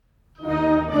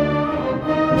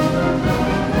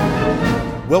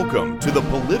Welcome to the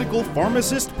Political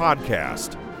Pharmacist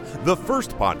Podcast, the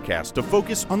first podcast to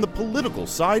focus on the political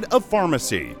side of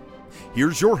pharmacy.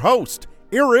 Here's your host,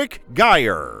 Eric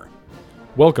Geyer.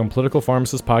 Welcome, Political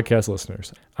Pharmacist Podcast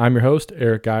listeners. I'm your host,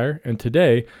 Eric Geyer, and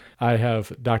today I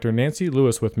have Dr. Nancy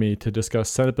Lewis with me to discuss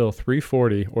Senate Bill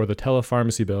 340, or the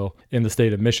telepharmacy bill, in the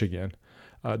state of Michigan.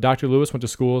 Dr. Lewis went to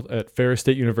school at Ferris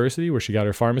State University, where she got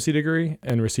her pharmacy degree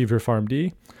and received her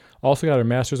PharmD. Also got her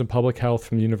master's in public health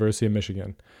from the University of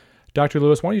Michigan. Dr.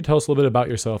 Lewis, why don't you tell us a little bit about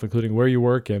yourself, including where you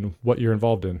work and what you're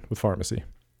involved in with pharmacy?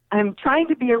 I'm trying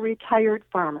to be a retired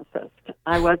pharmacist.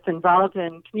 I was involved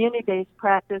in community-based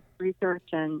practice, research,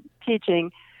 and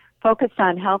teaching focused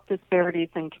on health disparities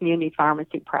in community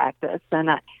pharmacy practice. And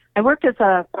I worked as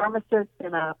a pharmacist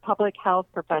and a public health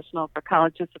professional for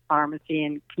colleges of pharmacy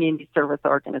and community service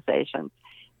organizations.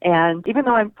 And even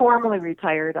though I'm formally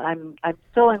retired, I'm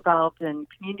still involved in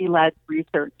community-led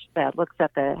research that looks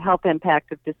at the health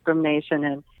impact of discrimination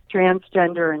in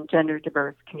transgender and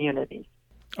gender-diverse communities.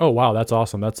 Oh, wow, that's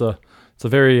awesome. It's a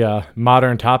very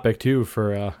modern topic, too,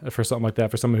 for something like that,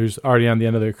 for someone who's already on the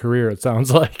end of their career, it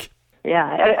sounds like.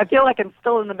 Yeah, I feel like I'm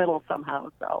still in the middle somehow,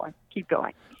 so I keep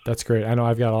going. That's great. I know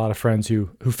I've got a lot of friends who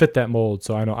fit that mold,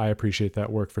 so I know I appreciate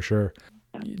that work for sure.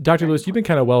 Dr. Lewis, you've been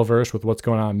kind of well-versed with what's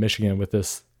going on in Michigan with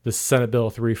this Senate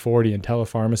Bill 340 and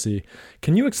telepharmacy.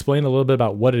 Can you explain a little bit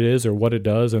about what it is or what it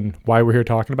does and why we're here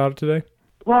talking about it today?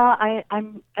 Well, I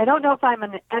don't know if I'm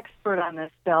an expert on this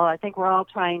bill. I think we're all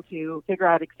trying to figure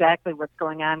out exactly what's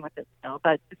going on with this bill.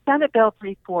 But Senate Bill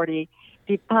 340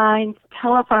 defines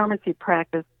telepharmacy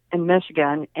practice in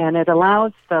Michigan, and it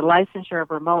allows the licensure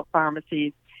of remote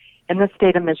pharmacies in the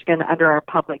state of Michigan under our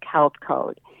public health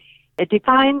code. It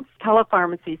defines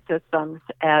telepharmacy systems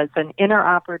as an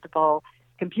interoperable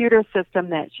computer system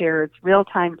that shares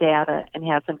real-time data and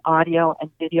has an audio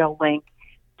and video link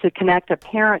to connect a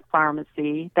parent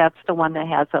pharmacy, that's the one that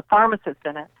has a pharmacist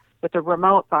in it, with a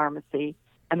remote pharmacy,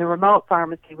 and the remote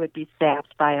pharmacy would be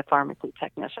staffed by a pharmacy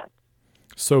technician.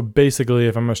 So basically,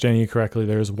 if I'm understanding you correctly,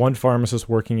 there's one pharmacist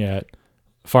working at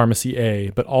Pharmacy A,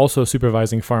 but also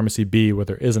supervising Pharmacy B, where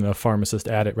there isn't a pharmacist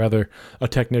at it, rather a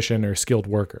technician or skilled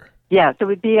worker. Yes, it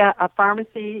would be a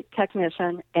pharmacy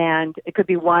technician, and it could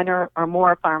be one or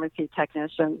more pharmacy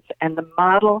technicians. And the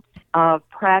model of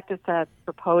practice that's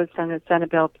proposed under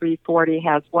Senate Bill 340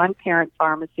 has one parent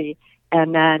pharmacy,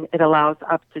 and then it allows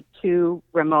up to 2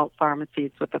 remote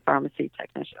pharmacies with a pharmacy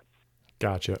technician.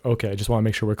 Gotcha. Okay, I just want to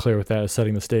make sure we're clear with that as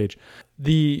setting the stage.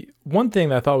 The one thing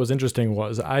that I thought was interesting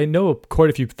was I know quite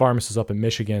a few pharmacists up in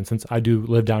Michigan since I do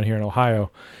live down here in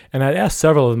Ohio, and I'd asked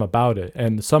several of them about it,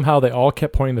 and somehow they all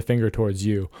kept pointing the finger towards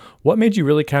you. What made you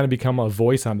really kind of become a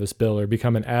voice on this bill or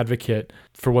become an advocate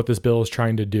for what this bill is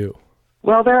trying to do?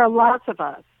 Well, there are lots of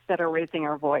us that are raising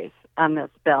our voice on this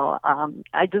bill.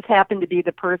 I just happen to be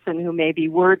the person who may be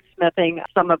wordsmithing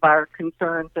some of our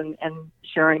concerns and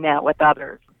sharing that with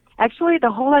others. Actually, the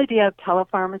whole idea of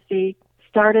telepharmacy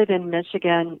started in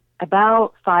Michigan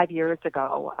about 5 years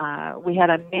ago. We had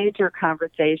a major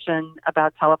conversation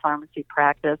about telepharmacy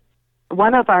practice.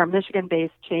 One of our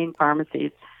Michigan-based chain pharmacies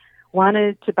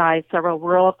wanted to buy several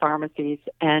rural pharmacies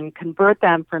and convert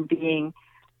them from being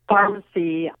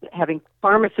pharmacy, having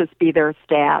pharmacists be their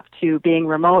staff, to being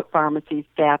remote pharmacies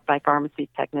staffed by pharmacy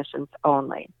technicians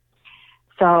only.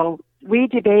 So we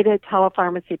debated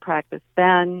telepharmacy practice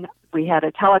then. We had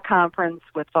a teleconference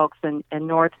with folks in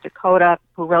North Dakota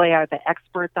who really are the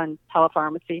experts on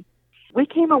telepharmacy. We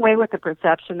came away with the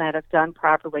perception that if done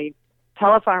properly,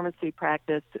 telepharmacy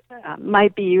practice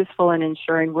might be useful in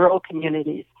ensuring rural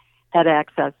communities had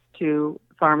access to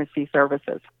pharmacy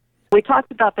services. We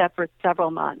talked about that for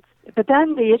several months, but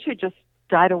then the issue just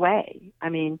died away. I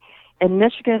mean, in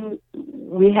Michigan,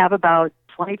 we have about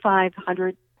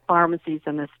 2,500 pharmacies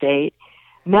in the state.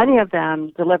 Many of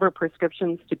them deliver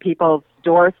prescriptions to people's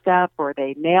doorstep, or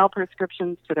they mail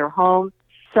prescriptions to their home.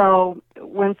 So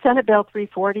when Senate Bill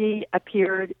 340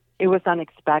 appeared, it was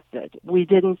unexpected. We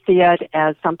didn't see it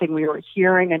as something we were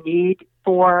hearing a need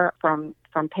for from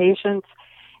patients,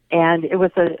 and it was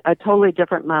a totally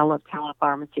different model of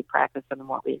telepharmacy practice than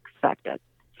what we expected.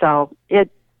 So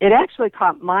it actually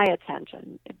caught my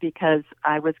attention because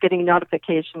I was getting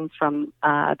notifications from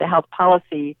the Health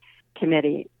Policy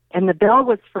Committee. And the bill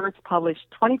was first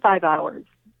published 25 hours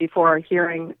before a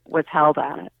hearing was held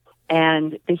on it.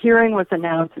 And the hearing was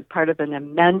announced as part of an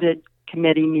amended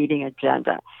committee meeting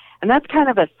agenda. And that's kind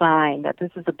of a sign that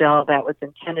this is a bill that was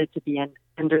intended to be an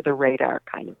under-the-radar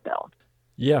kind of bill.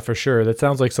 Yeah, for sure. That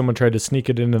sounds like someone tried to sneak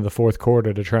it into the fourth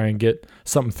quarter to try and get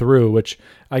something through, which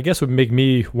I guess would make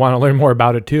me want to learn more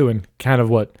about it too, and kind of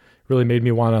what really made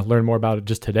me want to learn more about it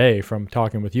just today from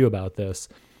talking with you about this.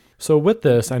 So with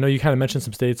this, I know you kind of mentioned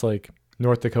some states like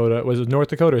North Dakota. Was it North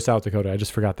Dakota or South Dakota? I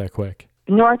just forgot that quick.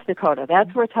 North Dakota.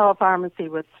 That's where telepharmacy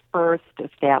was first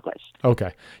established.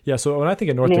 Okay. Yeah, so when I think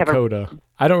of North Dakota,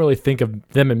 I don't really think of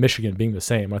them and Michigan being the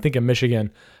same. When I think of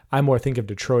Michigan, I more think of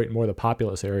Detroit, more the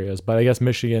populous areas. But I guess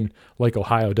Michigan, like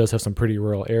Ohio, does have some pretty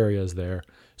rural areas there.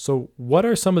 So what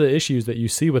are some of the issues that you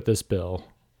see with this bill?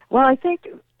 Well, I think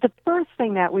the first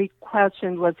thing that we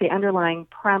questioned was the underlying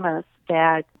premise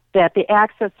that the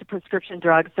access to prescription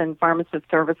drugs and pharmacist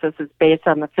services is based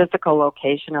on the physical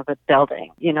location of a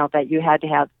building, that you had to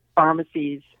have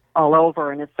pharmacies all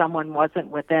over, and if someone wasn't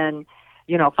within,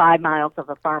 5 miles of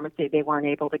a pharmacy, they weren't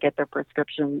able to get their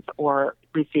prescriptions or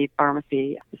receive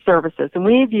pharmacy services. And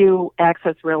we view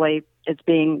access really as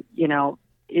being,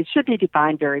 it should be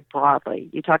defined very broadly.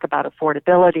 You talk about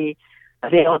affordability,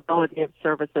 availability of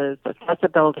services,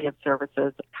 accessibility of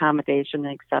services, accommodation,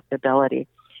 and acceptability.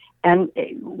 And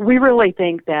we really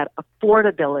think that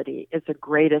affordability is the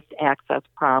greatest access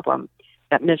problem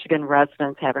that Michigan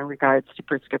residents have in regards to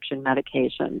prescription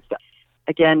medications.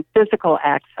 Again, physical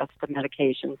access to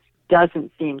medications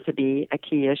doesn't seem to be a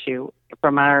key issue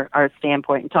from our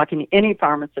standpoint in talking to any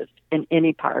pharmacist in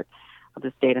any part of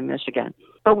the state of Michigan.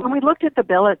 But when we looked at the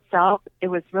bill itself, it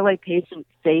was really patient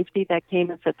safety that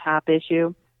came as a top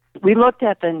issue. We looked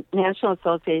at the National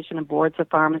Association of Boards of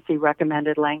Pharmacy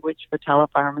recommended language for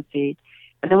telepharmacy,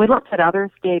 and then we looked at other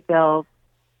state bills.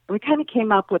 We kind of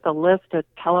came up with a list of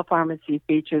telepharmacy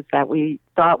features that we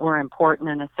thought were important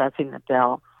in assessing the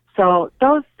bill. So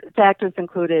those factors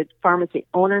included pharmacy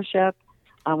ownership,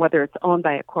 whether it's owned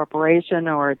by a corporation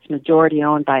or it's majority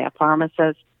owned by a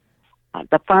pharmacist,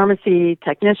 the pharmacy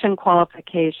technician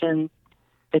qualifications,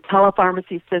 the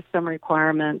telepharmacy system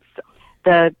requirements,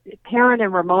 the parent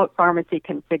and remote pharmacy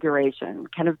configuration,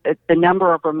 kind of the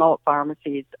number of remote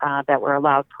pharmacies that were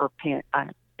allowed per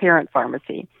parent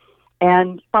pharmacy,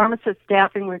 and pharmacist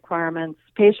staffing requirements,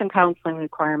 patient counseling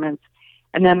requirements,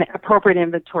 and then the appropriate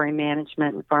inventory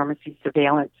management and pharmacy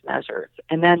surveillance measures.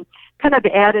 And then kind of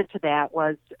added to that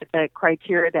was the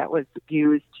criteria that was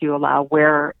used to allow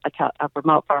where a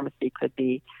remote pharmacy could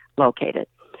be located.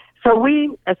 So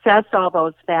we assessed all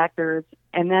those factors,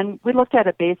 and then we looked at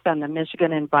it based on the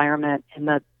Michigan environment and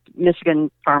the Michigan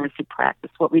pharmacy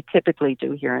practice, what we typically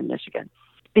do here in Michigan.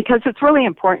 Because it's really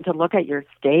important to look at your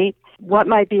state. What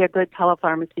might be a good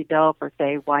telepharmacy bill for,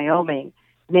 say, Wyoming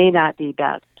may not be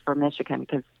best for Michigan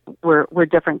because we're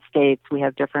different states. We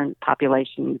have different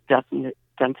population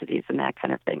densities and that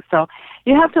kind of thing. So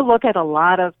you have to look at a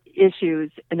lot of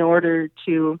issues in order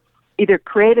to either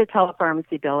create a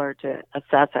telepharmacy bill or to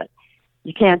assess it.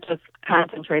 You can't just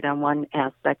concentrate on one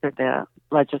aspect of the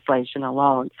legislation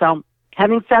alone. So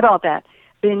having said all that,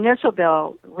 the initial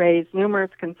bill raised numerous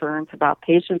concerns about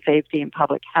patient safety and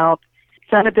public health.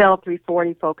 Senate Bill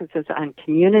 340 focuses on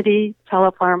community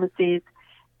telepharmacies,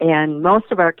 and most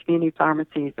of our community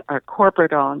pharmacies are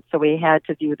corporate-owned, so we had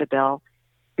to view the bill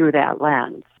through that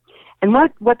lens. And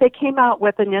what they came out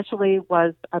with initially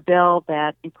was a bill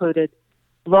that included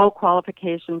low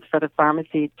qualifications for the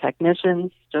pharmacy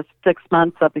technicians, just 6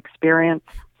 months of experience.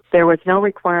 There was no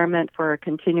requirement for a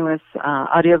continuous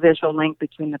audiovisual link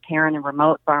between the parent and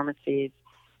remote pharmacies.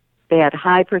 They had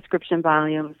high prescription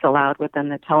volumes allowed within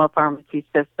the telepharmacy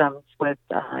systems with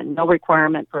no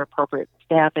requirement for appropriate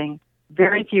staffing.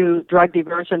 Very few drug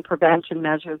diversion prevention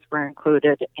measures were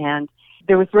included, and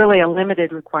there was really a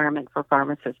limited requirement for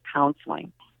pharmacist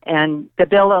counseling. And the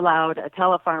bill allowed a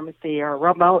telepharmacy or a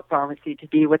remote pharmacy to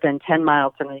be within 10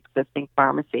 miles of an existing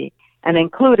pharmacy and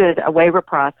included a waiver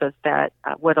process that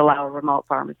would allow a remote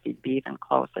pharmacy to be even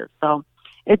closer. So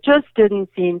it just didn't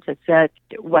seem to fit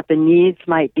what the needs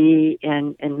might be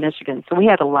in Michigan. So we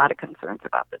had a lot of concerns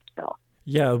about this bill.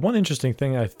 Yeah, one interesting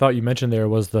thing I thought you mentioned there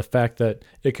was the fact that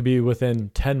it could be within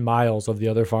 10 miles of the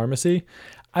other pharmacy.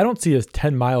 I don't see as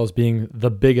 10 miles being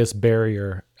the biggest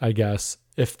barrier, I guess,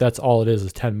 if that's all it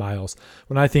is 10 miles.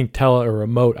 When I think tele or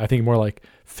remote, I think more like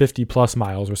 50 plus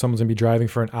miles where someone's going to be driving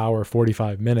for an hour,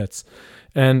 45 minutes.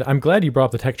 And I'm glad you brought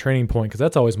up the tech training point because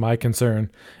that's always my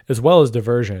concern, as well as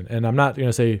diversion. And I'm not going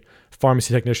to say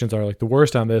pharmacy technicians are like the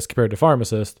worst on this compared to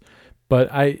pharmacists, but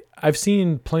I've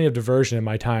seen plenty of diversion in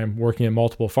my time working in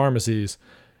multiple pharmacies.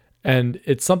 And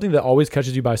it's something that always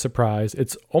catches you by surprise.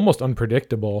 It's almost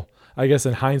unpredictable. I guess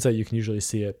in hindsight, you can usually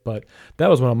see it. But that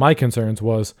was one of my concerns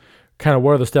was kind of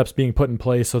what are the steps being put in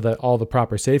place so that all the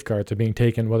proper safeguards are being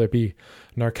taken, whether it be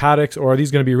narcotics or are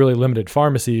these going to be really limited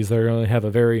pharmacies that are going to have a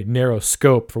very narrow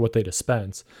scope for what they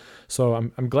dispense. So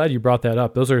I'm glad you brought that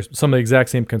up. Those are some of the exact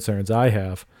same concerns I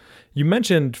have. You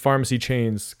mentioned pharmacy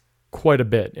chains quite a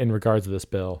bit in regards to this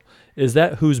bill. Is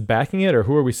that who's backing it or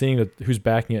who are we seeing that who's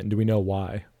backing it and do we know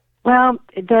why? Well,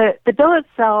 the bill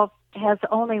itself has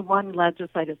only one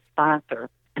legislative sponsor,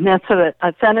 and that's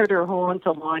a senator who owns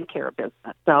a lawn care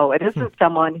business. So it isn't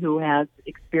someone who has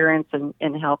experience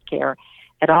in health care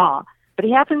at all. But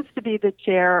he happens to be the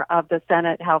chair of the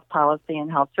Senate Health Policy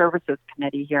and Health Services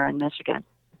Committee here in Michigan.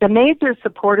 The major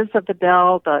supporters of the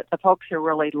bill, the folks who are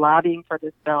really lobbying for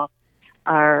this bill,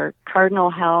 are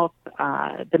Cardinal Health,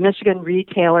 the Michigan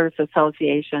Retailers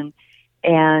Association,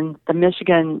 and the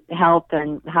Michigan Health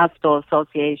and Hospital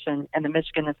Association, and the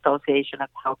Michigan Association of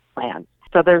Health Plans.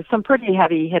 So there's some pretty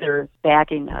heavy hitters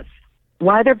backing this.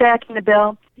 Why they're backing the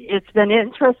bill? It's been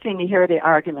interesting to hear the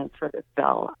arguments for this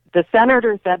bill. The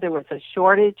senator said there was a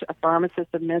shortage of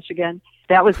pharmacists in Michigan.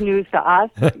 That was news to us.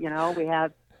 We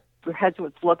have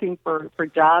graduates looking for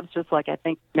jobs, just like I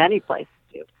think many places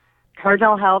do.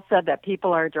 Cardinal Health said that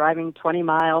people are driving 20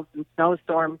 miles in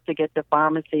snowstorms to get to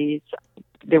pharmacies.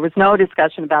 There was no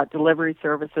discussion about delivery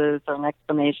services or an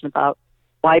explanation about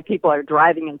why people are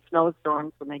driving in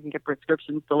snowstorms when they can get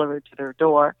prescriptions delivered to their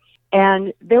door.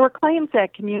 And there were claims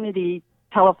that community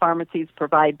telepharmacies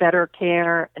provide better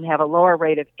care and have a lower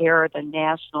rate of error than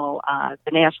the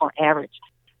national average.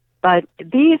 But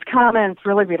these comments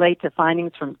really relate to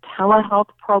findings from telehealth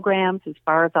programs, as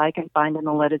far as I can find in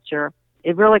the literature.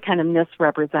 It really kind of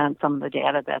misrepresents some of the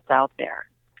data that's out there.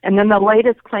 And then the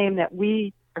latest claim that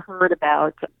we heard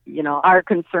about, our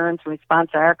concerns, in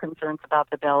response to our concerns about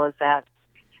the bill, is that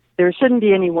there shouldn't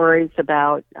be any worries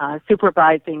about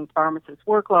supervising pharmacists'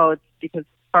 workloads because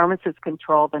pharmacists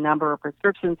control the number of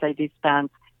prescriptions they dispense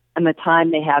and the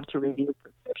time they have to review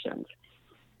prescriptions.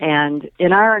 And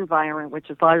in our environment, which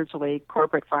is largely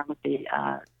corporate pharmacies,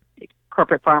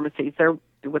 they're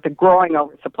with a growing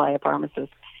oversupply of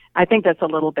pharmacists. I think that's a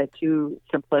little bit too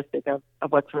simplistic of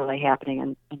what's really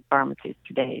happening in pharmacies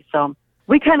today. So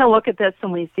we kind of look at this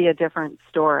and we see a different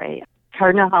story.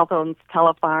 Cardinal Health owns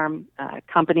Telepharm, a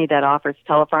company that offers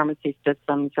telepharmacy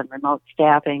systems and remote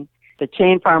staffing. The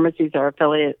chain pharmacies are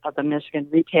affiliates of the Michigan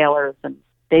Retailers, and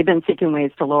they've been seeking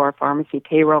ways to lower pharmacy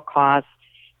payroll costs.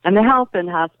 And the health and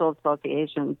hospital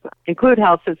associations include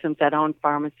health systems that own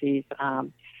pharmacies.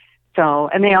 And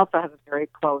they also have a very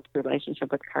close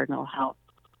relationship with Cardinal Health.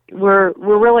 We're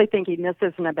really thinking this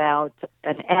isn't about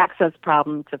an access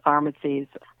problem to pharmacies.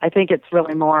 I think it's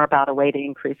really more about a way to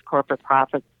increase corporate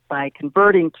profits by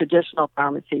converting traditional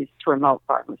pharmacies to remote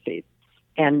pharmacies.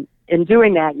 And in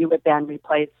doing that, you would then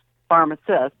replace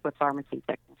pharmacists with pharmacy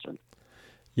technicians.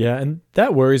 Yeah, and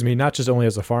that worries me, not just only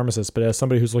as a pharmacist, but as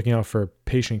somebody who's looking out for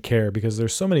patient care, because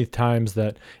there's so many times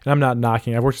that, and I'm not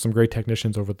knocking, I've worked with some great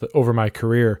technicians over my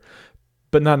career,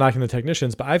 but not knocking the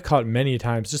technicians, but I've caught many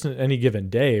times just in any given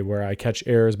day where I catch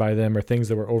errors by them or things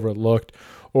that were overlooked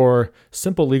or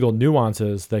simple legal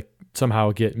nuances that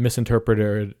somehow get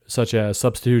misinterpreted, such as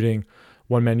substituting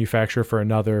one manufacturer for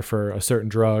another for a certain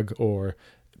drug or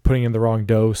putting in the wrong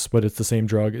dose, but it's the same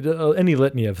drug, any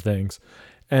litany of things.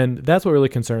 And that's what really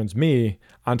concerns me,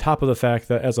 on top of the fact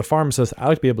that as a pharmacist, I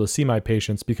like to be able to see my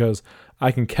patients because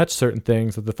I can catch certain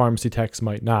things that the pharmacy techs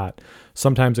might not.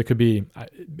 Sometimes it could be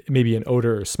maybe an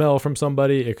odor or smell from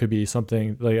somebody. It could be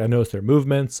something like I noticed their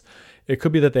movements. It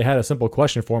could be that they had a simple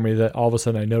question for me that all of a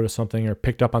sudden I noticed something or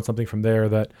picked up on something from there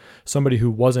that somebody who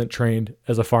wasn't trained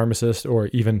as a pharmacist or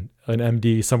even an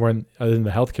MD somewhere in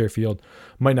the healthcare field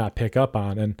might not pick up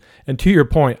on. And to your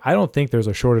point, I don't think there's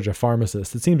a shortage of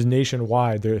pharmacists. It seems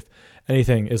nationwide there, if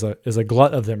anything, is a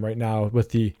glut of them right now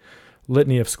with the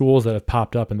litany of schools that have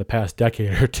popped up in the past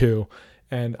decade or two.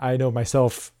 And I know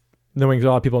myself, knowing a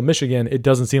lot of people in Michigan, it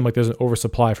doesn't seem like there's an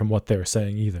oversupply from what they're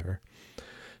saying either.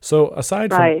 So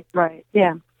aside from... Right,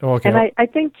 yeah. Okay. And I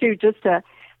think, too, just to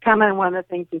comment on one of the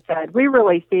things you said, we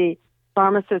really see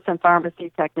pharmacists and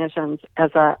pharmacy technicians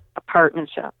as a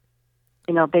partnership.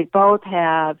 They both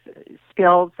have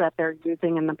skills that they're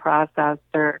using in the process.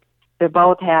 They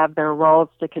both have their roles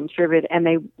to contribute,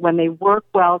 and when they work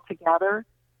well together,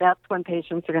 that's when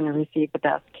patients are going to receive the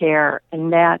best care.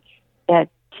 And that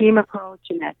team approach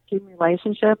and that team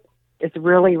relationship is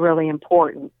really, really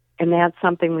important. And that's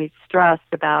something we've stressed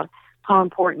about how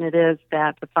important it is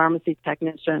that the pharmacy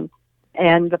technician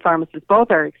and the pharmacist both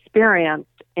are experienced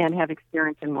and have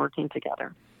experience in working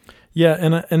together.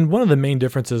 Yeah, and one of the main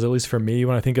differences, at least for me,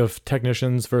 when I think of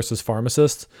technicians versus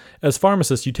pharmacists, as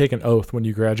pharmacists, you take an oath when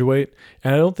you graduate,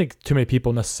 and I don't think too many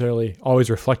people necessarily always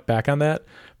reflect back on that,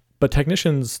 but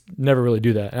technicians never really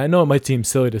do that. And I know it might seem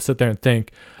silly to sit there and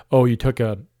think, oh, you took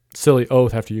a silly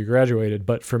oath after you graduated,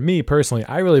 but for me personally,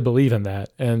 I really believe in that,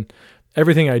 and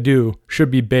everything I do should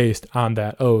be based on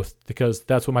that oath because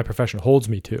that's what my profession holds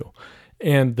me to.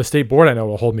 And the state board, I know,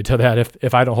 will hold me to that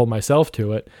if I don't hold myself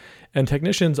to it. And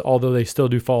technicians, although they still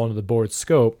do fall into the board's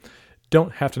scope,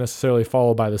 don't have to necessarily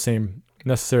follow by the same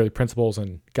necessarily principles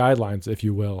and guidelines, if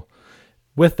you will.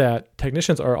 With that,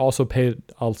 technicians are also paid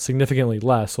significantly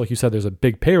less. Like you said, there's a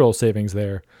big payroll savings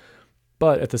there.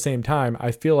 But at the same time,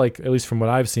 I feel like, at least from what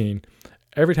I've seen,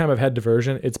 every time I've had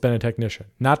diversion, it's been a technician.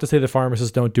 Not to say the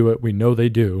pharmacists don't do it. We know they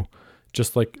do.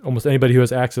 Just like almost anybody who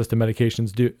has access to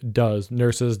medications does,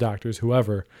 nurses, doctors,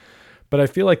 whoever. But I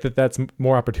feel like that's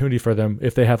more opportunity for them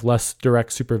if they have less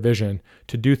direct supervision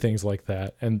to do things like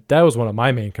that. And that was one of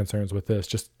my main concerns with this,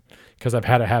 just because I've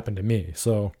had it happen to me.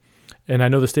 So, and I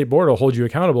know the state board will hold you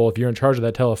accountable if you're in charge of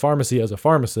that telepharmacy as a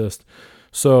pharmacist.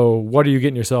 So what are you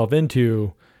getting yourself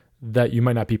into that you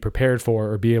might not be prepared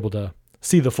for or be able to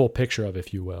see the full picture of,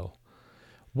 if you will?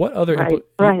 What other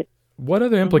What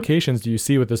other implications do you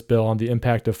see with this bill on the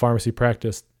impact of pharmacy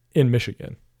practice in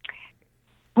Michigan?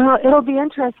 Well, it'll be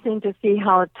interesting to see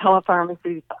how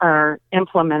telepharmacies are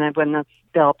implemented when this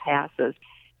bill passes.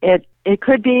 It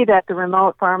could be that the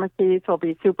remote pharmacies will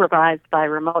be supervised by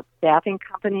remote staffing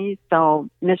companies, so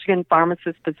Michigan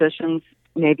pharmacist positions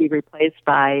may be replaced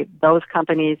by those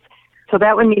companies. So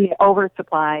that would mean the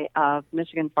oversupply of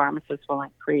Michigan pharmacists will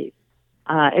increase.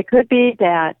 It could be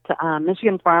that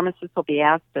Michigan pharmacists will be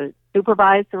asked to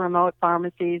supervise the remote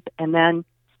pharmacies, and then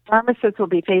pharmacists will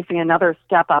be facing another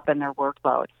step up in their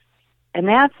workload. And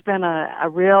that's been a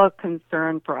real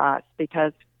concern for us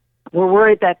because we're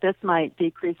worried that this might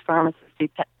decrease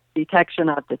pharmacists' detection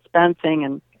of dispensing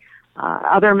and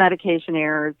other medication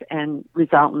errors and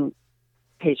resultant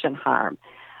patient harm.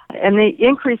 And the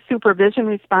increased supervision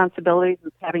responsibilities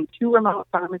of having two remote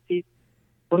pharmacies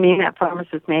will mean that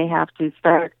pharmacists may have to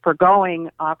start forgoing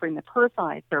offering the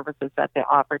personalized services that they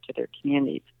offer to their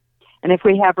communities. And if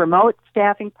we have remote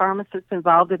staffing pharmacists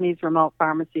involved in these remote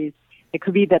pharmacies, it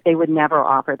could be that they would never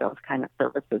offer those kind of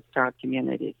services to our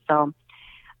communities. So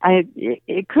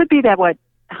it could be that what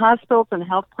hospitals and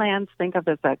health plans think of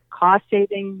as a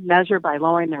cost-saving measure by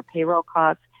lowering their payroll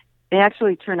costs, they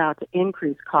actually turn out to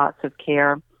increase costs of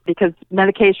care because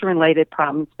medication-related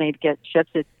problems may get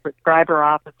shifted to prescriber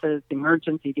offices,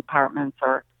 emergency departments,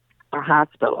 or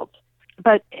hospitals.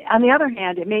 But on the other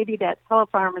hand, it may be that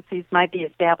telepharmacies might be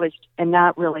established and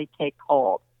not really take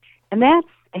hold. And that's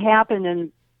happened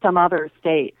in some other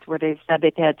states where they've said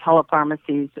they've had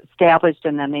telepharmacies established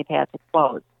and then they've had to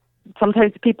close.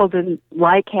 Sometimes people didn't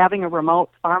like having a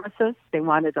remote pharmacist. They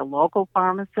wanted a local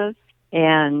pharmacist.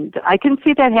 And I can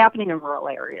see that happening in rural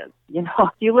areas. You know,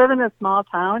 if you live in a small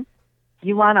town,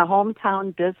 you want a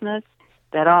hometown business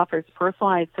that offers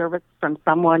personalized service from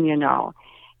someone you know.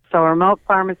 So a remote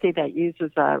pharmacy that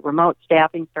uses a remote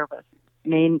staffing service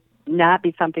may not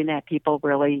be something that people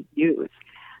really use.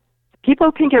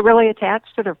 People can get really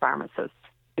attached to their pharmacists.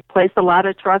 They place a lot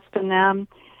of trust in them,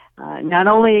 not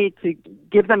only to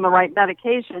give them the right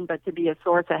medication, but to be a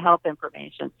source of health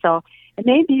information. So it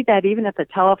may be that even if the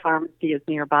telepharmacy is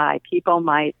nearby, people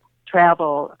might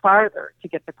travel farther to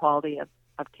get the quality of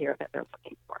care that they're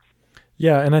looking for.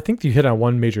 Yeah, and I think you hit on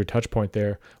one major touch point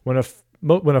there. When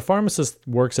a pharmacist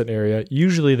works at an area,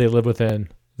 usually they live within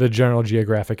the general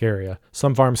geographic area.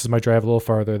 Some pharmacists might drive a little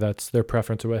farther, that's their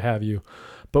preference or what have you.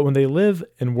 But when they live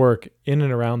and work in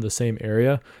and around the same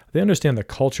area, they understand the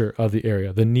culture of the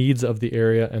area, the needs of the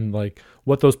area, and like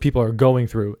what those people are going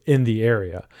through in the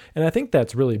area. And I think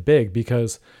that's really big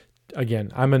because,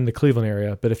 again, I'm in the Cleveland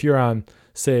area, but if you're on,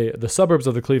 say, the suburbs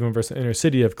of the Cleveland versus the inner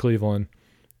city of Cleveland,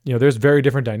 you know, there's very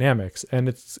different dynamics, and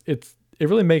it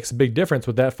really makes a big difference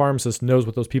when that pharmacist knows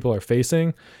what those people are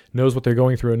facing, knows what they're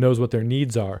going through, and knows what their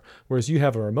needs are. Whereas you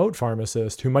have a remote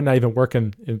pharmacist who might not even work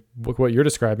in what you're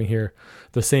describing here,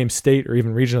 the same state or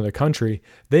even region of the country.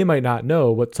 They might not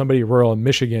know what somebody rural in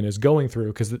Michigan is going through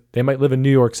because they might live in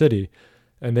New York City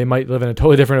and they might live in a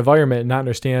totally different environment and not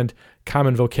understand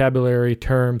common vocabulary,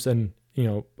 terms, and, you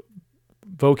know,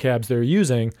 vocabs they're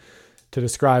using to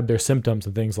describe their symptoms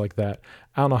and things like that.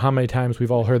 I don't know how many times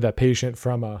we've all heard that patient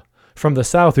from the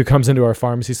South who comes into our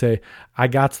pharmacy say, I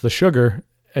got the sugar,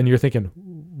 and you're thinking,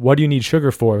 what do you need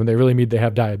sugar for? And they really mean they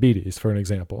have diabetes, for an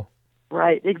example.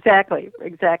 Right, exactly.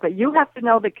 You have to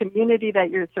know the community that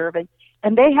you're serving,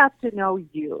 and they have to know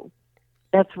you.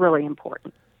 That's really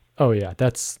important. Oh, yeah,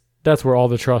 that's where all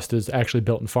the trust is actually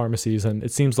built in pharmacies, and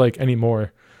it seems like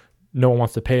anymore no one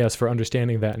wants to pay us for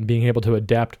understanding that and being able to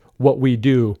adapt what we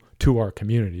do to our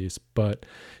communities. But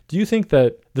do you think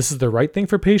that this is the right thing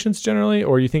for patients generally,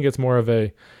 or do you think it's more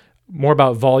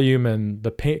about volume and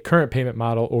the current payment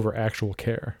model over actual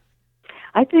care?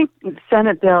 I think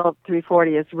Senate Bill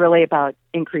 340 is really about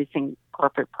increasing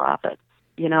corporate profits.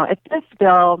 You know, if this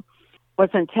bill was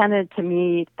intended to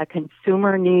meet a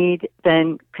consumer need,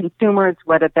 then consumers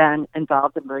would have been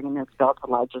involved in bringing this bill to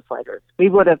legislators. We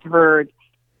would have heard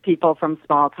people from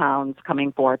small towns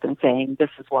coming forth and saying, this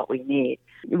is what we need.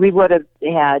 We would have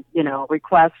had,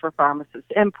 requests for pharmacist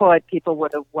input. People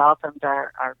would have welcomed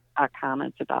our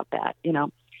comments about that,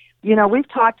 we've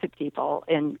talked to people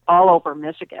all over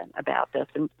Michigan about this.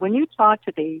 And when you talk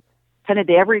to the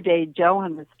everyday Joe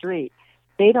on the street,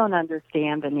 they don't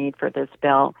understand the need for this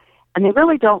bill. And they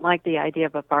really don't like the idea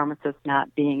of a pharmacist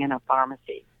not being in a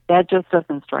pharmacy. That just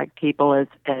doesn't strike people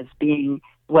as being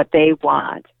what they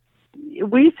want.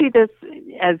 We see this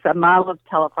as a model of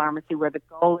telepharmacy where the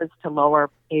goal is to lower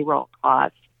payroll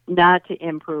costs, not to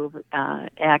improve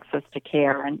access to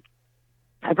care. And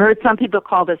I've heard some people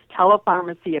call this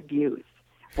telepharmacy abuse,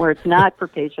 where it's not for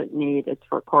patient need, it's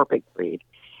for corporate greed.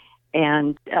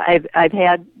 And I've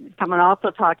had someone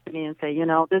also talk to me and say,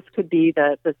 this could be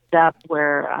the step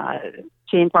where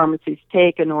chain pharmacies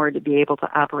take in order to be able to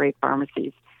operate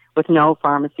pharmacies with no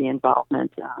pharmacy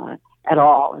involvement at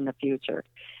all in the future.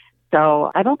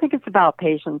 So I don't think it's about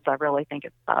patients. I really think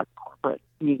it's about corporate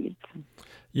needs.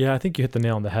 Yeah, I think you hit the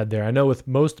nail on the head there. I know with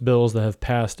most bills that have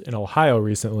passed in Ohio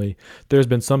recently, there's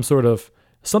been some sort of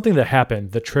something that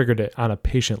happened that triggered it on a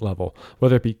patient level,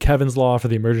 whether it be Kevin's Law for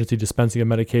the emergency dispensing of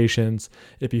medications,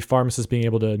 it be pharmacists being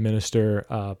able to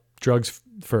administer drugs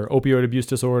for opioid abuse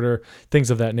disorder, things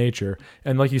of that nature.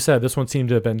 And like you said, this one seemed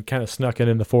to have been kind of snuck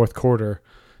in the fourth quarter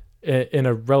in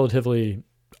a relatively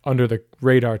under the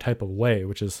radar type of way,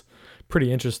 which is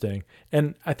pretty interesting.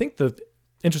 And I think the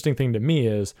interesting thing to me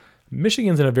is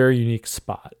Michigan's in a very unique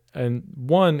spot. And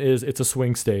one is it's a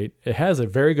swing state. It has a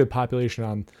very good population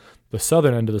on the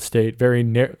southern end of the state,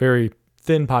 very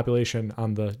thin population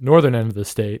on the northern end of the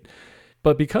state.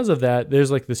 But because of that,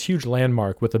 there's like this huge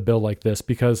landmark with a bill like this,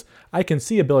 because I can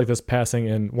see a bill like this passing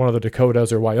in one of the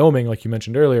Dakotas or Wyoming, like you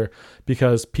mentioned earlier,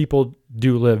 because people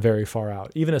do live very far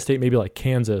out. Even a state maybe like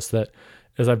Kansas that,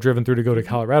 as I've driven through to go to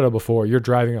Colorado before, you're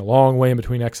driving a long way in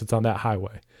between exits on that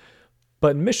highway.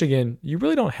 But in Michigan, you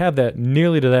really don't have that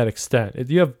nearly to that extent.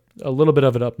 You have a little bit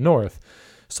of it up north.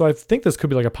 So I think this could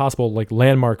be like a possible like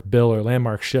landmark bill or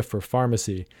landmark shift for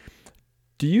pharmacy.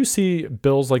 Do you see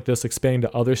bills like this expanding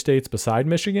to other states beside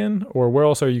Michigan? Or where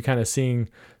else are you kind of seeing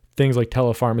things like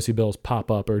telepharmacy bills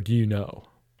pop up, or do you know?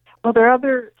 Well, there are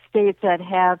other states that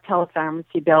have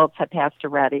telepharmacy bills have passed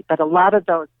already, but a lot of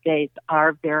those states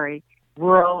are very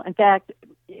rural. In fact,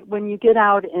 when you get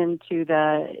out into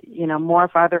the, more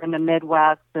farther in the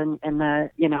Midwest and the,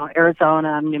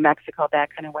 Arizona, New Mexico,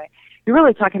 that kind of way, you're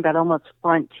really talking about almost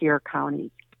frontier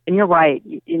counties. And you're right,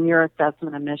 in your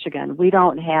assessment of Michigan, we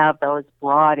don't have those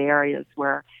broad areas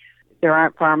where there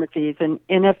aren't pharmacies. And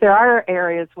if there are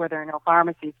areas where there are no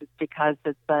pharmacies, it's because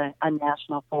it's a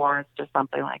national forest or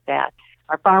something like that.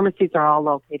 Our pharmacies are all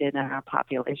located in our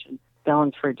population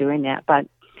zones for doing that. But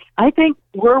I think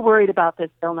we're worried about this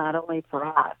bill not only for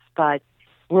us, but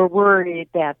we're worried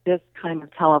that this kind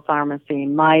of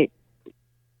telepharmacy might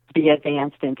be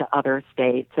advanced into other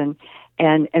states.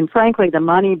 And frankly, the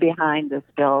money behind this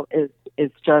bill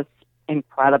is just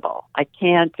incredible. I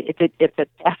can't, if it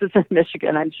passes in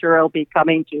Michigan, I'm sure it'll be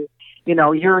coming to,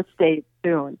 your state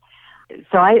soon.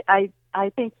 So I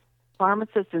think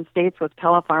pharmacists in states with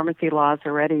telepharmacy laws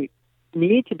already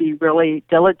need to be really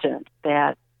diligent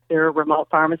that their remote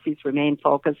pharmacies remain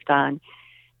focused on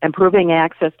improving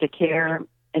access to care,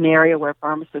 an area where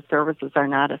pharmacist services are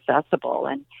not accessible.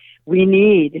 And we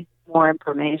need more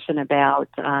information about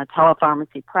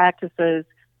telepharmacy practices,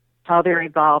 how they're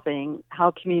evolving,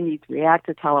 how communities react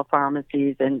to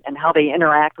telepharmacies, and how they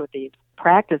interact with these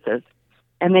practices.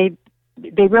 And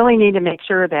they really need to make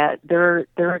sure that their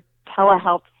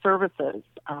telehealth services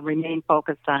remain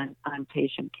focused on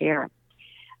patient care.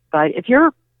 But if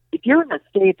you're in a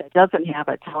state that doesn't have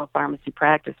a telepharmacy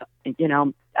practice,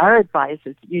 our advice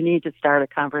is you need to start a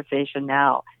conversation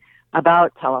now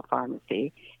about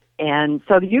telepharmacy. And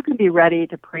so that you can be ready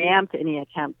to preempt any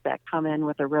attempts that come in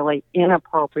with a really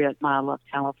inappropriate model of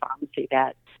telepharmacy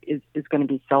that is going to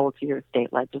be sold to your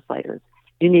state legislators.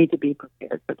 You need to be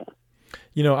prepared for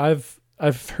this.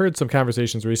 I've heard some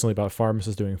conversations recently about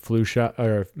pharmacists doing flu shot,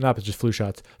 or not just flu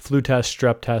shots, flu tests,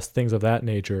 strep tests, things of that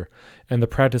nature, and the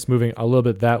practice moving a little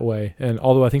bit that way. And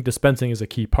although I think dispensing is a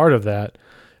key part of that,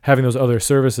 having those other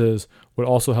services would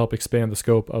also help expand the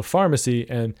scope of pharmacy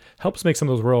and helps make some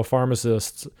of those rural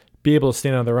pharmacists be able to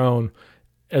stand on their own,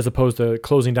 as opposed to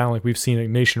closing down like we've seen it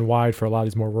nationwide for a lot of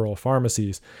these more rural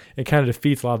pharmacies. It kind of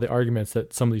defeats a lot of the arguments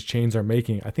that some of these chains are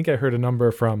making. I think I heard a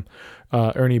number from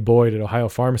Ernie Boyd at Ohio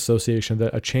Farm Association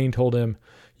that a chain told him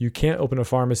you can't open a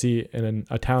pharmacy in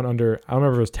a town under, I don't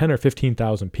remember if it was 10 or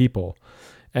 15,000 people.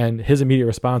 And his immediate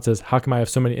response is, how come I have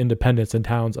so many independents in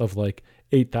towns of like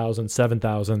 8,000,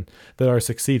 7,000 that are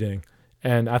succeeding?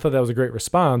 And I thought that was a great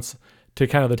response, to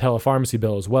kind of the telepharmacy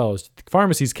bill as well. Is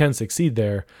pharmacies can succeed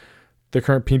there. The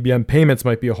current PBM payments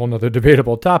might be a whole nother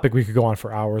debatable topic. We could go on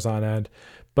for hours on end,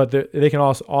 but they can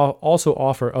also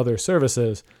offer other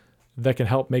services that can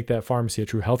help make that pharmacy a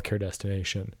true healthcare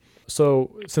destination.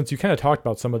 So since you kind of talked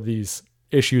about some of these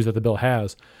issues that the bill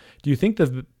has, do you think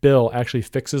the bill actually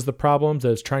fixes the problems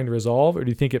that it's trying to resolve, or do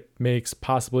you think it makes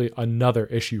possibly another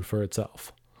issue for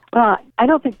itself? Well, I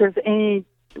don't think there's any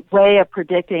way of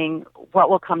predicting what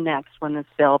will come next when this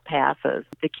bill passes.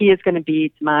 The key is going to be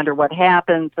to monitor what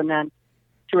happens and then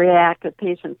to react if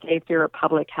patient safety or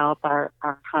public health are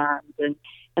harmed.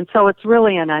 And so it's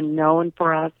really an unknown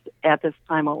for us at this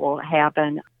time what will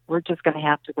happen. We're just going to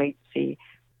have to wait and see.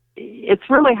 It's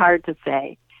really hard to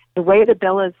say. The way the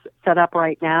bill is set up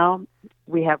right now,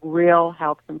 we have real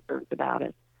health concerns about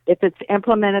it. If it's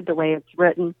implemented the way it's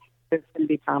written, there's going to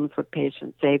be problems with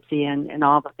patient safety and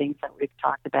all the things that we've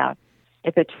talked about.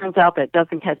 If it turns out that it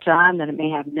doesn't catch on, then it may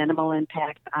have minimal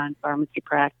impact on pharmacy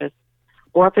practice.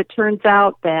 Or if it turns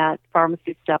out that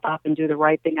pharmacies step up and do the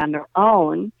right thing on their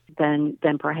own, then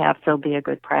perhaps there'll be a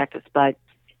good practice. But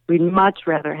we'd much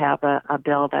rather have a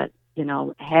bill that,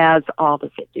 has all the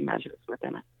safety measures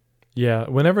within it. Yeah,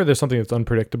 whenever there's something that's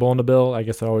unpredictable in a bill, I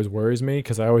guess it always worries me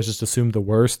because I always just assume the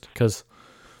worst because,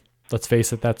 let's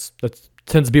face it, that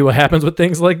tends to be what happens with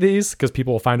things like these because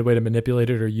people will find a way to manipulate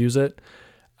it or use it.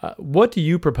 What do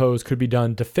you propose could be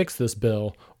done to fix this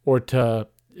bill, or do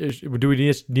we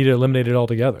just need to eliminate it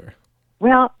altogether?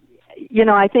 Well,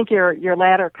 I think your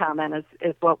latter comment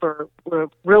is what we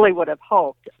really would have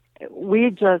hoped. We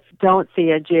just don't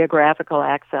see a geographical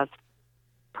access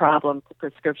problem to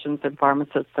prescriptions and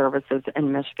pharmacist services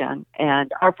in Michigan.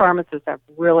 And our pharmacists have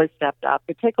really stepped up,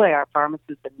 particularly our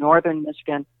pharmacists in northern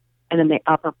Michigan and in the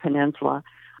Upper Peninsula.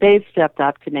 They've stepped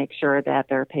up to make sure that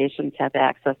their patients have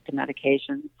access to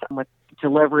medications with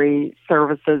delivery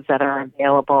services that are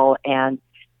available. And,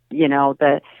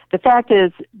 the fact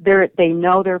is they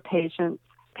know their patients.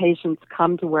 Patients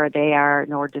come to where they are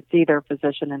in order to see their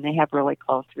physician, and they have really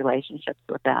close relationships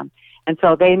with them. And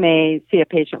so they may see a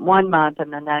patient 1 month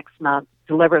and the next month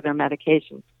deliver their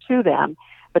medications to them,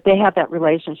 but they have that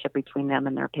relationship between them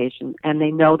and their patient, and they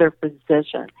know their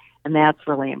physician, and that's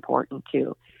really important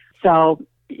too. So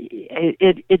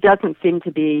it doesn't seem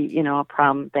to be, a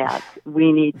problem that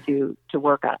we need to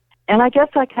work on. And I guess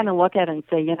I kind of look at it and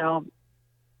say,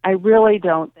 I really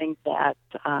don't think that,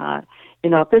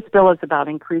 if this bill is about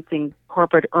increasing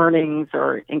corporate earnings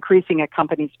or increasing a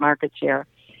company's market share,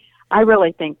 I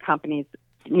really think companies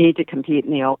need to compete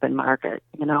in the open market.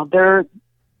 The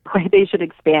way they should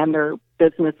expand their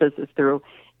businesses is through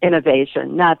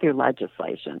innovation, not through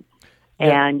legislation.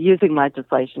 Yeah. And using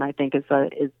legislation, I think,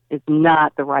 is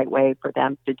not the right way for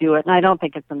them to do it. And I don't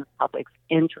think it's in the public's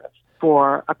interest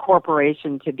for a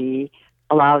corporation to be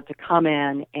allowed to come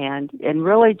in and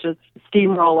really just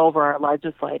steamroll over our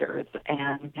legislators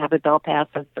and have a bill pass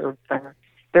that serves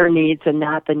their needs and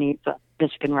not the needs of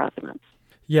Michigan residents.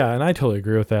 Yeah, and I totally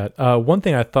agree with that. One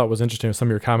thing I thought was interesting with some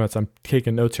of your comments, I'm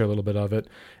taking notes here a little bit of it,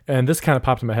 and this kind of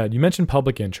popped in my head. You mentioned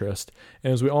public interest,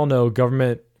 and as we all know,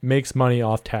 government makes money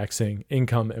off taxing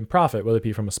income and profit, whether it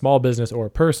be from a small business or a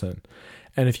person.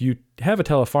 And if you have a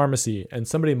telepharmacy and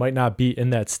somebody might not be in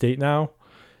that state now,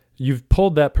 you've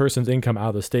pulled that person's income out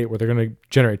of the state where they're going to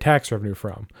generate tax revenue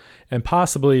from. And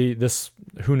possibly this,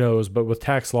 who knows, but with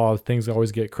tax law, things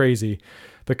always get crazy.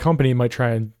 The company might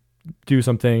try and do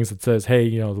some things that says,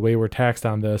 hey, the way we're taxed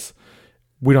on this,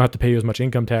 we don't have to pay you as much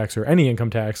income tax or any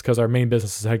income tax because our main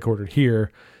business is headquartered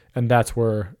here. And that's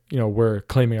where, we're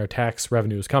claiming our tax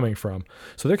revenue is coming from.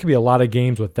 So there could be a lot of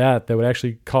games with that would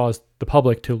actually cause the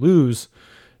public to lose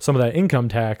some of that income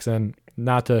tax. And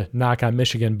not to knock on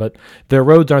Michigan, but their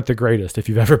roads aren't the greatest if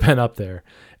you've ever been up there.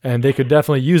 And they could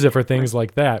definitely use it for things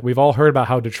like that. We've all heard about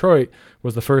how Detroit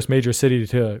was the first major city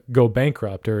to go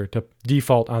bankrupt or to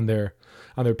default on their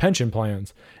pension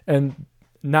plans. And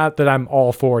not that I'm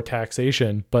all for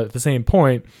taxation, but at the same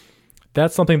point,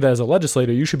 that's something that as a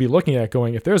legislator, you should be looking at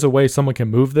going, if there's a way someone can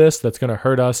move this that's going to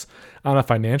hurt us on a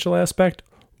financial aspect,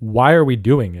 why are we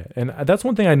doing it? And that's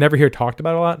one thing I never hear talked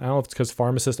about a lot. I don't know if it's because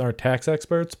pharmacists aren't tax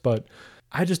experts, but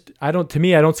I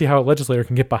don't see how a legislator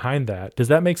can get behind that. Does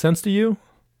that make sense to you?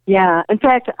 Yeah. In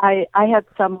fact, I had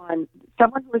someone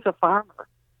who was a farmer,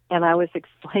 and I was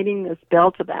explaining this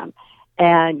bill to them,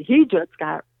 and he just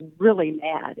got really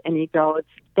mad. And he goes,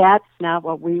 that's not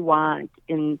what we want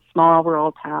in small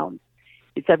rural towns.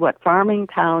 He said what farming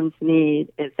towns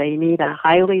need is they need a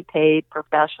highly paid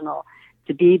professional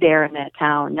to be there in that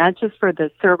town, not just for the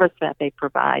service that they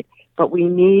provide, but we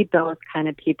need those kind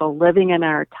of people living in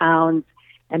our towns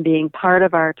and being part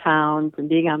of our towns and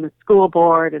being on the school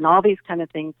board and all these kind of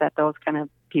things that those kind of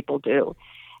people do.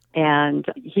 And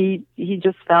he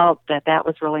just felt that that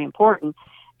was really important.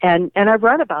 And I've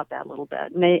read about that a little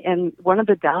bit. And one of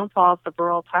the downfalls of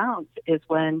rural towns is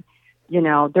when,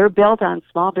 they're built on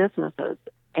small businesses.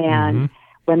 And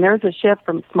when there's a shift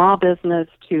from small business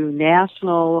to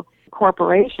national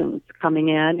corporations coming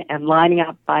in and lining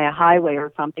up by a highway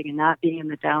or something and not being in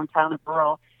the downtown of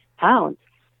rural towns,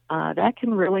 that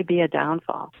can really be a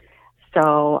downfall.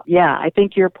 So, yeah, I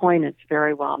think your point is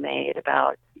very well made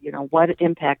about, what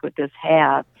impact would this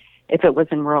have if it was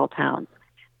in rural towns.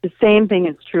 The same thing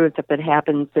is true if it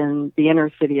happens in the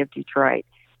inner city of Detroit.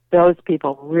 Those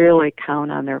people really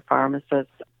count on their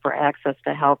pharmacists for access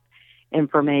to health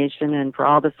information and for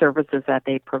all the services that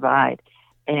they provide.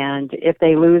 And if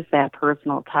they lose that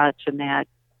personal touch and that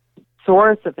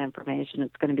source of information,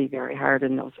 it's going to be very hard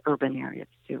in those urban areas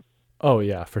too. Oh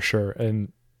yeah, for sure.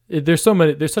 And there's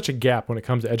such a gap when it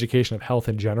comes to education of health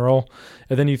in general.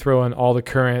 And then you throw in all the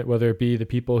current, whether it be the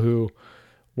people who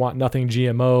want nothing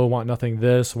GMO, want nothing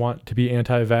this, want to be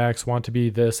anti-vax, want to be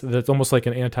this. That's almost like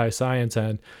an anti-science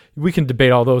end. We can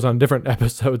debate all those on different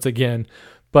episodes again,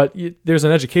 but there's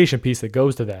an education piece that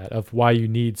goes to that of why you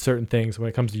need certain things when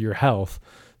it comes to your health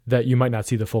that you might not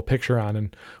see the full picture on.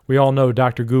 And we all know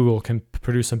Dr. Google can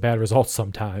produce some bad results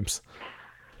sometimes.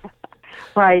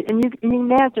 Right. And you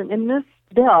imagine in this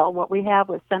bill, what we have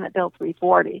with Senate Bill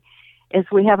 340 is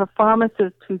we have a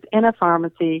pharmacist who's in a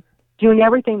pharmacy doing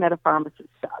everything that a pharmacist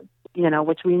does,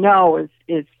 which we know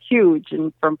is huge,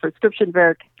 and from prescription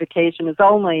verification is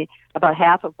only about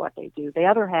half of what they do. The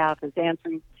other half is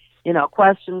answering,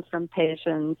 questions from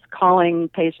patients, calling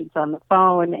patients on the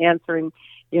phone, answering,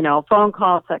 phone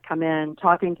calls that come in,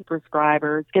 talking to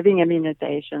prescribers, giving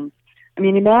immunizations. I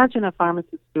mean, imagine a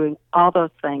pharmacist doing all those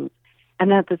things,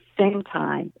 and at the same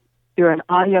time, through an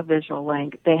audiovisual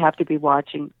link, they have to be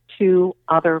watching 2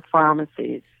 other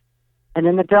pharmacies. And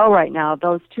in the bill right now,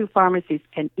 those 2 pharmacies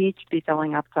can each be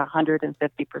filling up to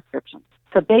 150 prescriptions.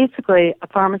 So basically, a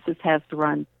pharmacist has to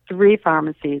run 3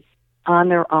 pharmacies on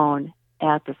their own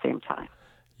at the same time.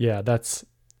 Yeah,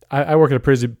 I work at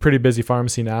a pretty busy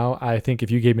pharmacy now. I think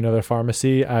if you gave me another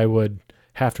pharmacy, I would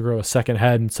have to grow a second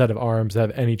head and set of arms to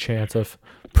have any chance of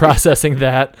processing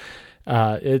that.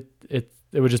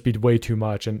 It would just be way too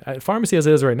much. And pharmacy as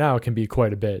it is right now can be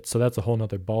quite a bit. So that's a whole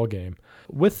nother ball game.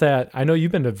 With that, I know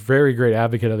you've been a very great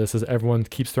advocate of this as everyone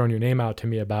keeps throwing your name out to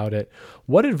me about it.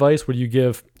 What advice would you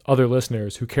give other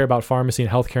listeners who care about pharmacy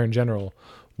and healthcare in general,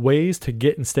 ways to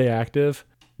get and stay active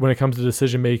when it comes to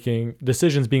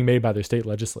decisions being made by their state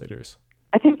legislators?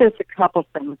 I think there's a couple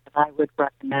things that I would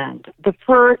recommend. The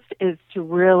first is to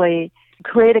really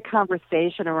create a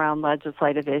conversation around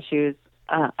legislative issues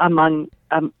among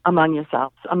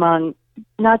yourselves, among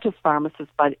not just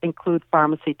pharmacists, but include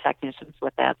pharmacy technicians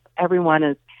with that. Everyone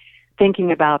is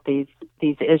thinking about these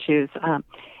issues.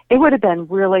 It would have been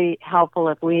really helpful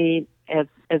if we, as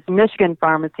Michigan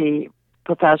pharmacy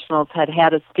professionals, had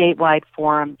a statewide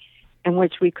forum in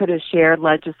which we could have shared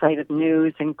legislative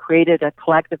news and created a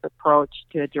collective approach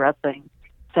to addressing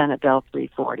Senate Bill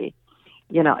 340.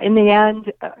 In the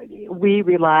end, we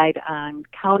relied on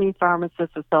County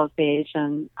Pharmacists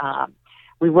Association.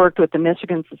 We worked with the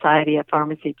Michigan Society of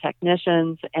Pharmacy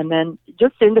Technicians, and then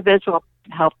just individual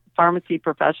health pharmacy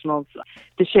professionals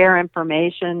to share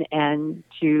information and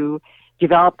to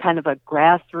develop kind of a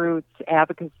grassroots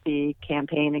advocacy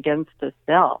campaign against this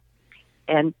bill.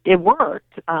 And it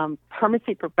worked.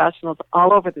 Pharmacy professionals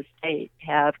all over the state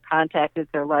have contacted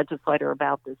their legislator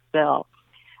about this bill.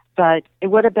 But it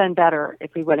would have been better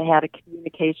if we would have had a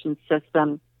communication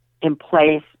system in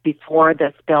place before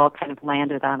this bill kind of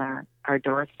landed on our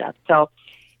doorstep. So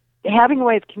having a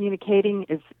way of communicating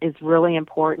is really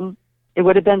important. It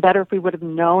would have been better if we would have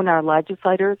known our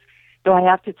legislators, though I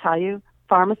have to tell you,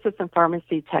 pharmacists and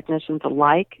pharmacy technicians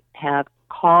alike have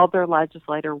called their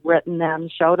legislator, written them,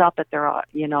 showed up at their,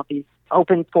 these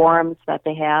open forums that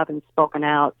they have and spoken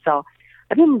out. So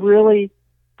I've been really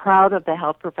proud of the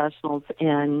health professionals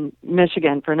in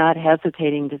Michigan for not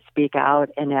hesitating to speak out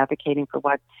and advocating for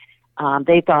what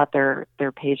they thought their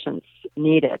patients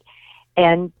needed.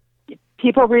 And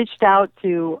people reached out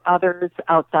to others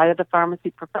outside of the pharmacy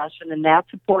profession, and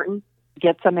that's important.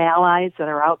 Get some allies that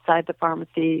are outside the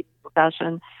pharmacy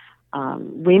profession.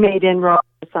 We made inroads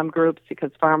with some groups because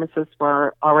pharmacists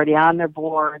were already on their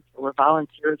boards, were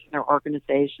volunteers in their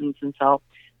organizations, and so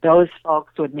those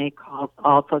folks would make calls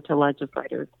also to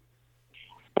legislators.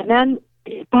 And then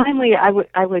finally, I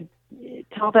would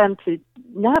tell them to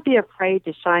not be afraid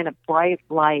to shine a bright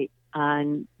light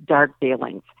on dark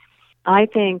feelings. I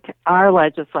think our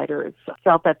legislators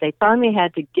felt that they finally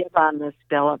had to give on this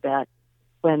bill a bit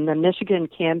when the Michigan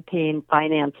Campaign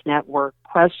Finance Network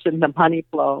questioned the money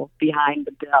flow behind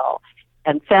the bill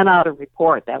and sent out a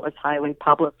report that was highly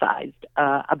publicized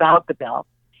about the bill.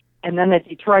 And then the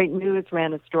Detroit News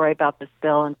ran a story about this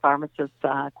bill and pharmacists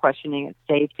questioning its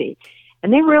safety.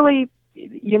 And they really,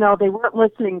 they weren't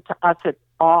listening to us at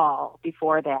all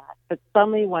before that. But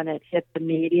suddenly when it hit the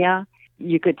media,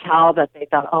 you could tell that they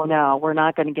thought, oh no, we're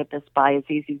not going to get this by as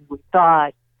easy as we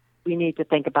thought. We need to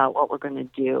think about what we're going to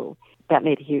do. That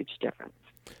made a huge difference.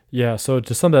 Yeah, so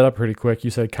to sum that up pretty quick, you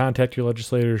said contact your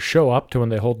legislators, show up to when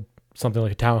they hold something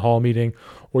like a town hall meeting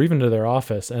or even to their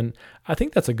office. And I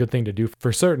think that's a good thing to do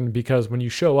for certain, because when you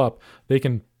show up, they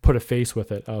can put a face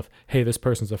with it of, hey, this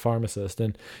person's a pharmacist.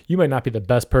 And you might not be the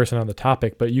best person on the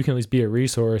topic, but you can at least be a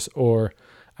resource. Or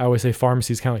I always say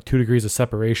pharmacy is kind of like 2 degrees of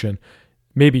separation.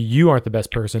 Maybe you aren't the best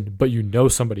person, but you know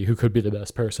somebody who could be the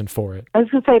best person for it. I was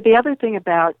going to say, the other thing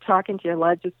about talking to your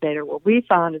legislator, what we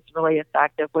found is really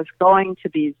effective was going to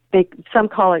these big, some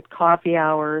call it coffee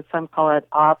hours, some call it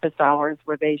office hours,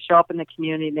 where they show up in the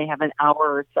community and they have an hour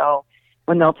or so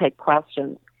when they'll take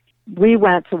questions. We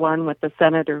went to one with the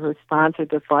senator who sponsored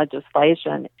this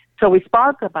legislation. So we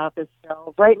spoke about this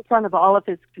bill right in front of all of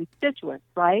his constituents,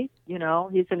 right? He's in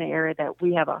an area that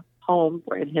we have a home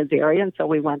in his area, and so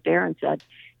we went there and said,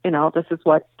 this is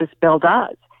what this bill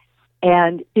does.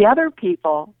 And the other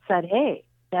people said, hey,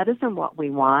 that isn't what we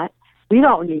want. We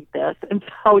don't need this. And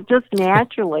so just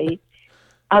naturally,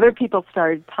 other people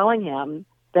started telling him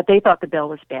that they thought the bill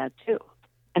was bad too.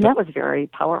 And that was very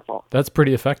powerful. That's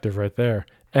pretty effective right there.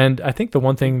 And I think the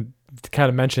one thing to kind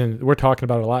of mention, we're talking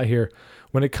about a lot here,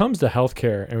 when it comes to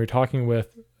healthcare and we're talking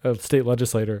with a state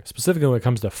legislator, specifically when it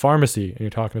comes to pharmacy and you're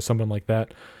talking to someone like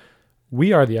that,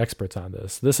 we are the experts on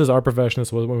this. This is our profession. This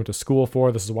is what we went to school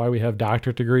for. This is why we have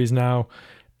doctorate degrees now.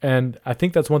 And I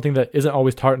think that's one thing that isn't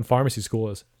always taught in pharmacy school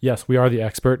is, yes, we are the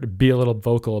expert. Be a little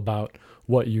vocal about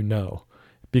what you know.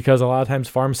 Because a lot of times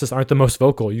pharmacists aren't the most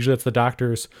vocal. Usually it's the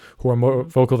doctors who are more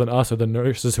vocal than us or the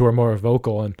nurses who are more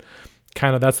vocal. And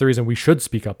kind of that's the reason we should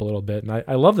speak up a little bit. And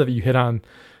I love that you hit on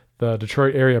the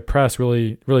Detroit area press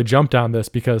really jumped on this,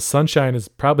 because sunshine is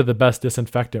probably the best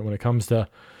disinfectant when it comes to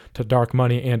dark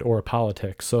money and or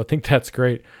politics. So I think that's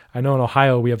great. I know in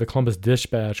Ohio we have the Columbus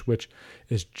Dispatch, which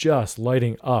is just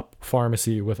lighting up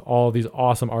pharmacy with all these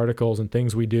awesome articles and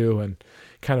things we do and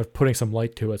kind of putting some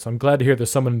light to it. So I'm glad to hear there's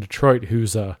someone in Detroit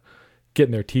who's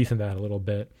getting their teeth in that a little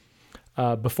bit.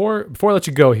 Before I let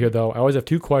you go here, though, I always have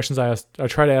 2 questions I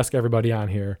try to ask everybody on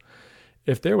here.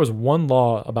 If there was one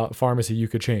law about pharmacy you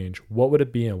could change, what would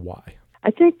it be and why?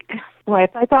 I think,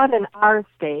 if I thought in our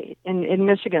state, in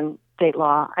Michigan state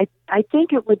law, I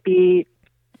think it would be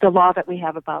the law that we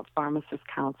have about pharmacist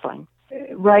counseling.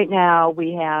 Right now,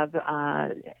 we have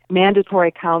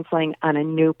mandatory counseling on a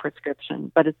new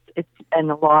prescription, but it's in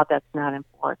the law that's not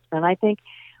enforced. And I think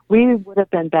we would have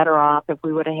been better off if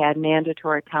we would have had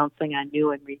mandatory counseling on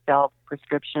new and refilled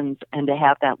prescriptions and to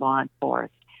have that law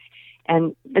enforced.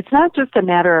 And it's not just a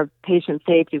matter of patient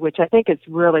safety, which I think is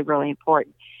really, really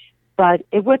important, but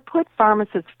it would put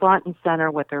pharmacists front and center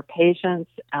with their patients.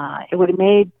 It would have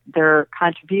made their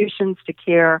contributions to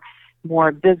care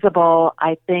more visible.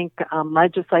 I think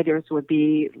legislators would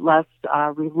be less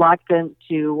reluctant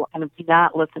to kind of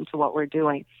not listen to what we're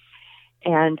doing.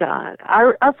 And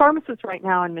our pharmacists right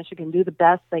now in Michigan do the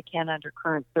best they can under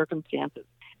current circumstances.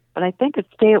 But I think a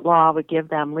state law would give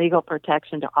them legal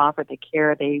protection to offer the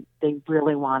care they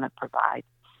really want to provide.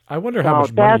 I wonder how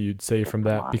much money you'd save from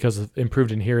that because of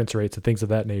improved adherence rates and things of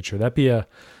that nature. That'd be an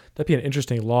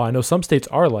interesting law. I know some states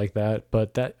are like that,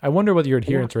 but I wonder what your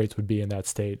adherence rates would be in that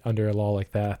state under a law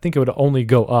like that. I think it would only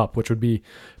go up, which would be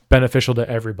beneficial to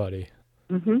everybody.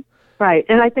 Mm-hmm. Right.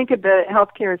 And I think the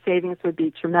healthcare savings would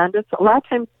be tremendous. A lot of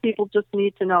times people just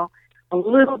need to know a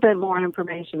little bit more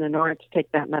information in order to take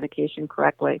that medication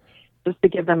correctly, just to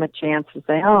give them a chance to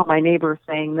say, oh, my neighbor's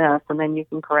saying this, and then you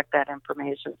can correct that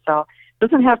information. So it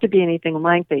doesn't have to be anything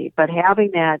lengthy, but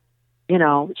having that,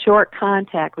 short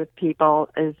contact with people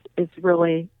is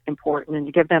really important, and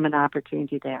to give them an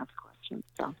opportunity to ask questions.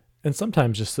 So. And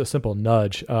sometimes just a simple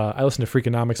nudge. I listen to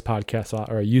Freakonomics podcasts,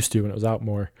 or I used to when it was out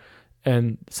more.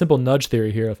 And simple nudge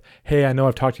theory here of, hey, I know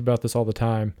I've talked to you about this all the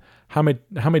time. How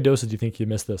many doses do you think you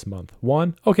missed this month?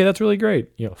 1? Okay, that's really great.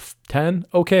 10?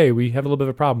 Okay, we have a little bit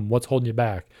of a problem. What's holding you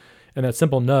back? And that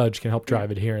simple nudge can help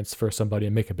drive adherence for somebody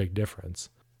and make a big difference.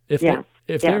 There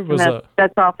was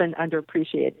that's often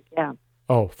underappreciated. Yeah.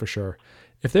 Oh, for sure.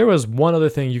 If there was one other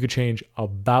thing you could change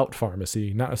about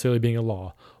pharmacy, not necessarily being a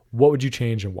law, what would you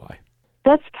change and why?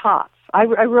 That's tough. I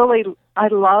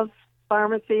love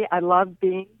pharmacy. I love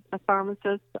being as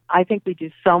pharmacists. I think we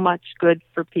do so much good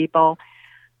for people.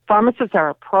 Pharmacists are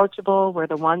approachable. We're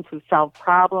the ones who solve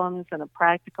problems in a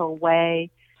practical way.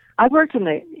 I've worked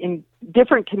in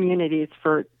different communities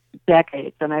for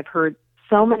decades, and I've heard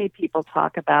so many people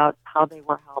talk about how they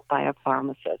were helped by a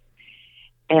pharmacist.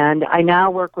 And I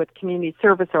now work with community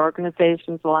service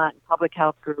organizations a lot, and public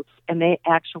health groups, and they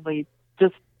actually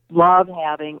just love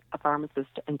having a pharmacist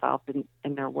involved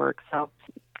in their work. So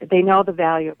they know the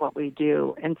value of what we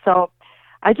do. And so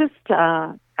I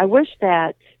wish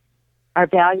that our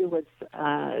value was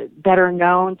better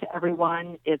known to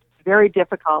everyone. It's very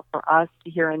difficult for us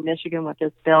here in Michigan with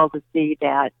this bill to see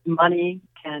that money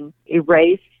can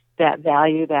erase that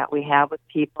value that we have with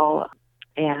people.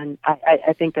 And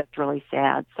I think that's really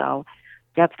sad. So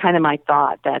that's kind of my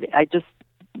thought, that I just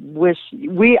wish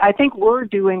I think we're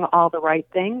doing all the right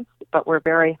things, but we're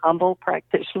very humble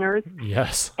practitioners.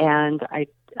 Yes. And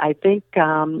I think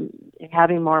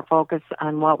having more focus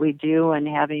on what we do and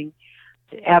having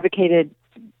advocated,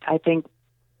 I think,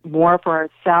 more for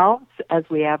ourselves as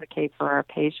we advocate for our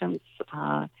patients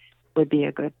would be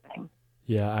a good thing.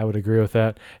 Yeah, I would agree with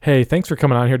that. Hey, thanks for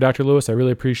coming on here, Dr. Lewis. I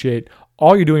really appreciate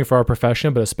all you're doing for our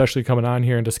profession, but especially coming on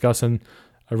here and discussing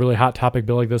a really hot topic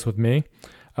bill like this with me.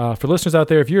 For listeners out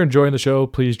there, if you're enjoying the show,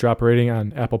 please drop a rating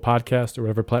on Apple Podcasts or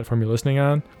whatever platform you're listening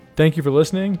on. Thank you for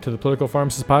listening to the Political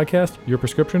Pharmacist Podcast, your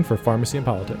prescription for pharmacy and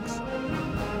politics.